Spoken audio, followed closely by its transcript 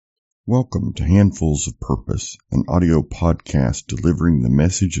Welcome to Handfuls of Purpose, an audio podcast delivering the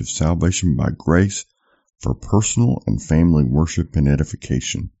message of salvation by grace for personal and family worship and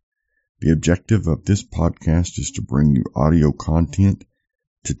edification. The objective of this podcast is to bring you audio content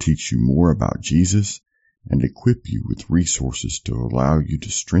to teach you more about Jesus and equip you with resources to allow you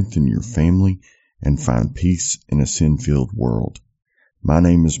to strengthen your family and find peace in a sin-filled world. My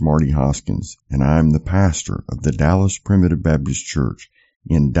name is Marty Hoskins, and I am the pastor of the Dallas Primitive Baptist Church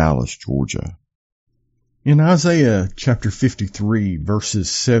in Dallas, Georgia. In Isaiah chapter 53,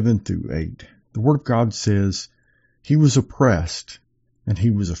 verses 7 through 8, the Word of God says, "He was oppressed, and he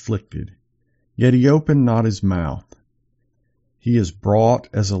was afflicted, yet he opened not his mouth. He is brought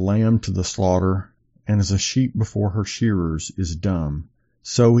as a lamb to the slaughter, and as a sheep before her shearers is dumb,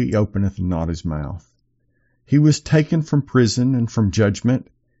 so he openeth not his mouth. He was taken from prison and from judgment,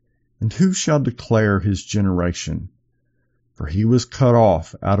 and who shall declare his generation? For he was cut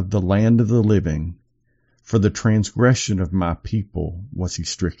off out of the land of the living. For the transgression of my people was he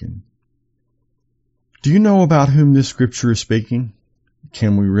stricken." Do you know about whom this scripture is speaking?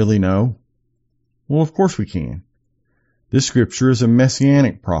 Can we really know? Well, of course we can. This scripture is a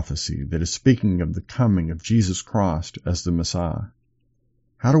messianic prophecy that is speaking of the coming of Jesus Christ as the Messiah.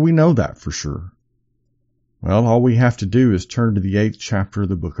 How do we know that for sure? Well, all we have to do is turn to the 8th chapter of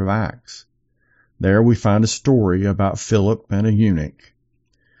the book of Acts. There we find a story about Philip and a eunuch.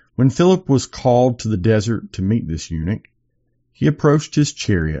 When Philip was called to the desert to meet this eunuch, he approached his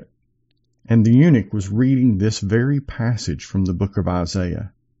chariot, and the eunuch was reading this very passage from the book of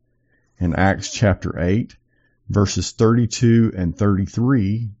Isaiah. In Acts chapter 8, verses 32 and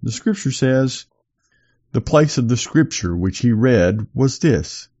 33, the scripture says, "The place of the scripture which he read was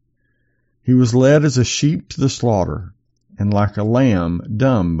this: He was led as a sheep to the slaughter, and like a lamb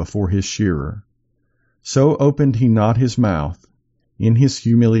dumb before his shearer. So opened he not his mouth. In his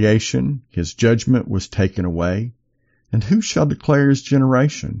humiliation his judgment was taken away. And who shall declare his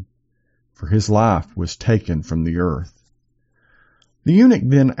generation? For his life was taken from the earth." The eunuch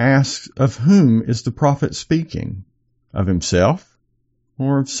then asks, of whom is the prophet speaking? Of himself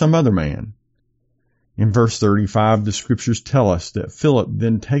or of some other man? In verse 35, the scriptures tell us that Philip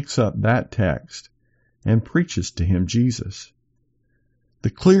then takes up that text and preaches to him Jesus. The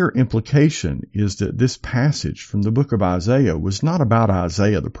clear implication is that this passage from the book of Isaiah was not about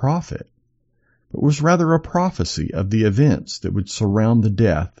Isaiah the prophet, but was rather a prophecy of the events that would surround the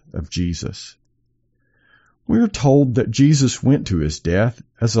death of Jesus. We are told that Jesus went to his death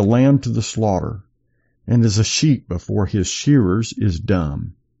as a lamb to the slaughter, and as a sheep before his shearers is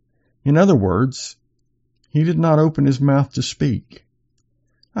dumb. In other words, he did not open his mouth to speak.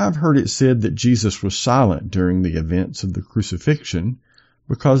 I've heard it said that Jesus was silent during the events of the crucifixion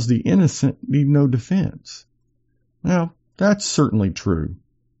because the innocent need no defense. Well, that's certainly true.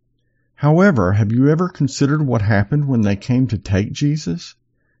 However, have you ever considered what happened when they came to take Jesus,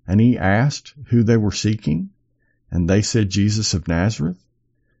 and he asked who they were seeking, and they said, "Jesus of Nazareth,"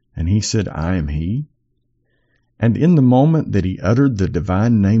 and he said, "I am he"? And in the moment that he uttered the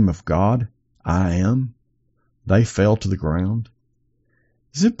divine name of God, "I am," they fell to the ground.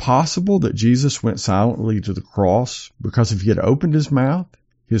 Is it possible that Jesus went silently to the cross because if he had opened his mouth,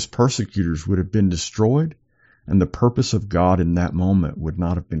 his persecutors would have been destroyed, and the purpose of God in that moment would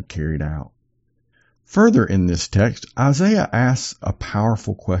not have been carried out? Further in this text, Isaiah asks a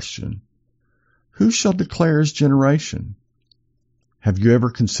powerful question. Who shall declare his generation? Have you ever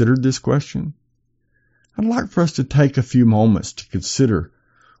considered this question? I'd like for us to take a few moments to consider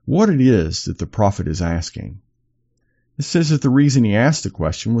what it is that the prophet is asking. It says that the reason he asked the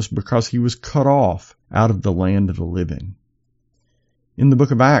question was because he was cut off out of the land of the living. In the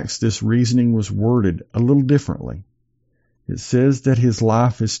book of Acts, this reasoning was worded a little differently. It says that his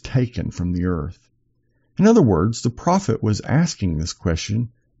life is taken from the earth. In other words, the prophet was asking this question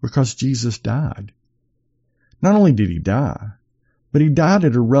because Jesus died. Not only did he die, but he died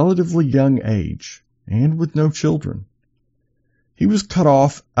at a relatively young age and with no children. He was cut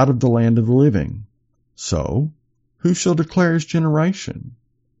off out of the land of the living. So, who shall declare his generation?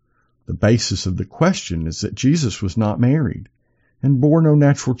 The basis of the question is that Jesus was not married and bore no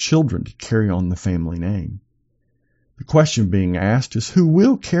natural children to carry on the family name. The question being asked is who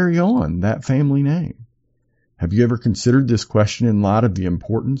will carry on that family name? Have you ever considered this question in light of the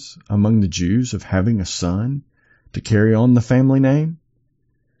importance among the Jews of having a son to carry on the family name?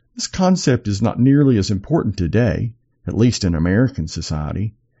 This concept is not nearly as important today, at least in American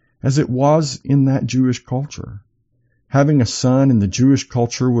society, as it was in that Jewish culture. Having a son in the Jewish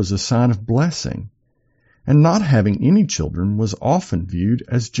culture was a sign of blessing, and not having any children was often viewed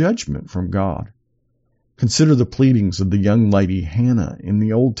as judgment from God. Consider the pleadings of the young lady Hannah in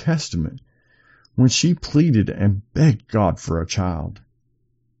the Old Testament when she pleaded and begged God for a child.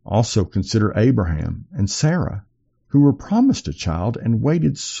 Also consider Abraham and Sarah, who were promised a child and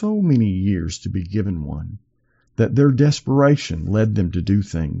waited so many years to be given one, that their desperation led them to do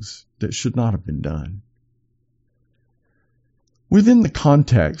things that should not have been done. Within the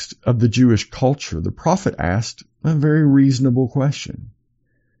context of the Jewish culture, the prophet asked a very reasonable question.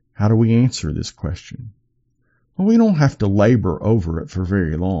 How do we answer this question? Well, we don't have to labor over it for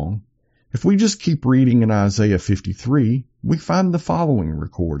very long. If we just keep reading in Isaiah 53, we find the following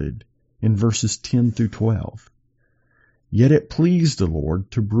recorded in verses 10 through 12. Yet it pleased the Lord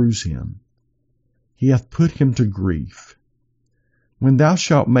to bruise him. He hath put him to grief. When thou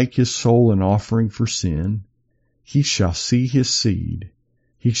shalt make his soul an offering for sin, he shall see his seed,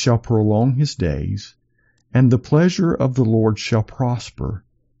 he shall prolong his days, and the pleasure of the Lord shall prosper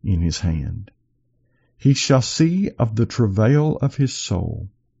in his hand. He shall see of the travail of his soul,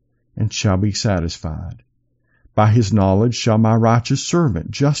 and shall be satisfied. By his knowledge shall my righteous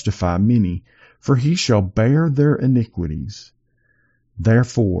servant justify many, for he shall bear their iniquities.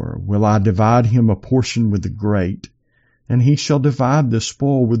 Therefore will I divide him a portion with the great, and he shall divide the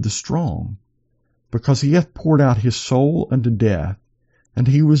spoil with the strong, because he hath poured out his soul unto death, and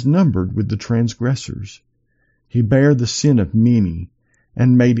he was numbered with the transgressors. He bare the sin of many,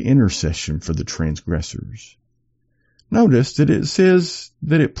 and made intercession for the transgressors. Notice that it says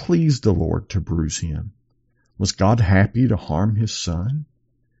that it pleased the Lord to bruise him. Was God happy to harm his son?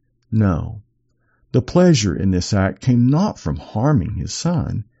 No. The pleasure in this act came not from harming his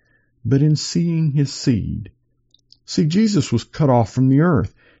son, but in seeing his seed. See, Jesus was cut off from the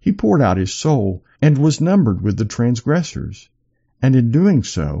earth. He poured out his soul and was numbered with the transgressors. And in doing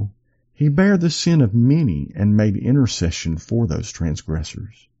so, he bare the sin of many and made intercession for those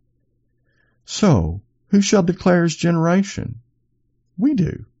transgressors. So, who shall declare his generation? We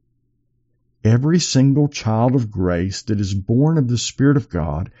do. Every single child of grace that is born of the Spirit of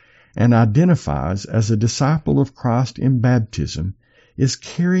God and identifies as a disciple of Christ in baptism is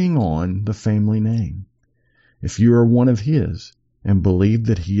carrying on the family name. If you are one of his and believe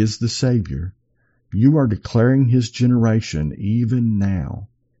that he is the Savior, you are declaring his generation even now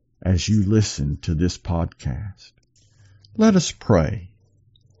as you listen to this podcast. Let us pray.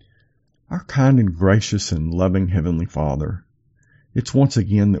 Our kind and gracious and loving Heavenly Father, it's once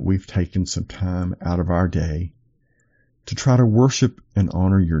again that we've taken some time out of our day to try to worship and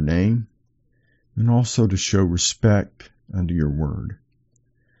honor your name, and also to show respect unto your word.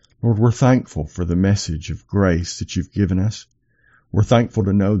 Lord, we're thankful for the message of grace that you've given us. We're thankful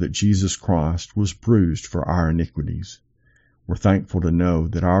to know that Jesus Christ was bruised for our iniquities. We're thankful to know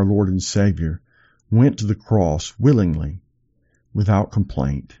that our Lord and Savior went to the cross willingly, without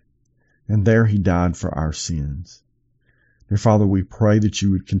complaint, and there he died for our sins. Dear Father, we pray that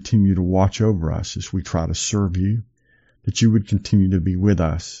you would continue to watch over us as we try to serve you, that you would continue to be with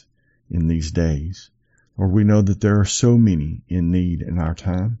us in these days. Lord, we know that there are so many in need in our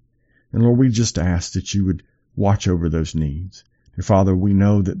time, and Lord, we just ask that you would watch over those needs. Dear Father, we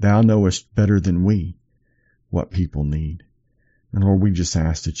know that thou knowest better than we what people need. And Lord, we just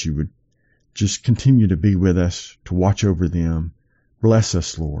ask that you would just continue to be with us, to watch over them. Bless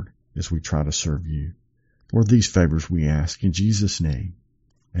us, Lord, as we try to serve you. Lord, these favors we ask in Jesus' name,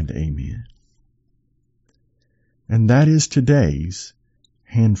 and amen. And that is today's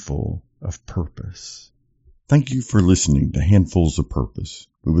Handful of Purpose. Thank you for listening to Handfuls of Purpose.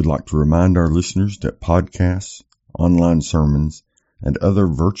 We would like to remind our listeners that podcasts, online sermons, and other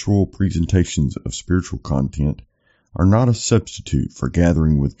virtual presentations of spiritual content are not a substitute for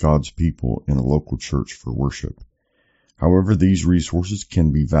gathering with God's people in a local church for worship. However, these resources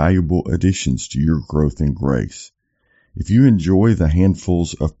can be valuable additions to your growth in grace. If you enjoy the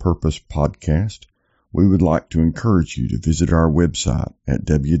Handfuls of Purpose podcast, we would like to encourage you to visit our website at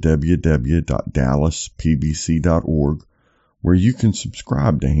www.dallaspbc.org, where you can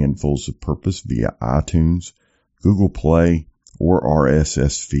subscribe to Handfuls of Purpose via iTunes, Google Play, or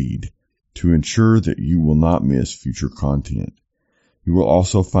RSS feed to ensure that you will not miss future content. You will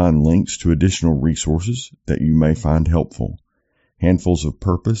also find links to additional resources that you may find helpful. Handfuls of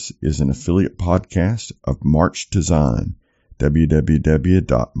Purpose is an affiliate podcast of March to Zion,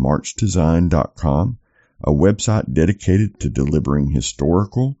 www.marchtozion.com, a website dedicated to delivering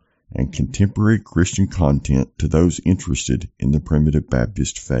historical and contemporary Christian content to those interested in the Primitive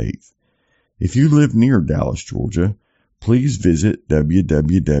Baptist faith. If you live near Dallas, Georgia, please visit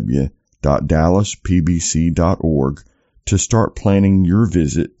www.dallaspbc.org to start planning your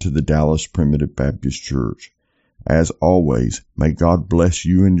visit to the Dallas Primitive Baptist Church. As always, may God bless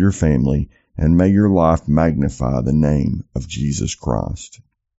you and your family and may your life magnify the name of Jesus Christ.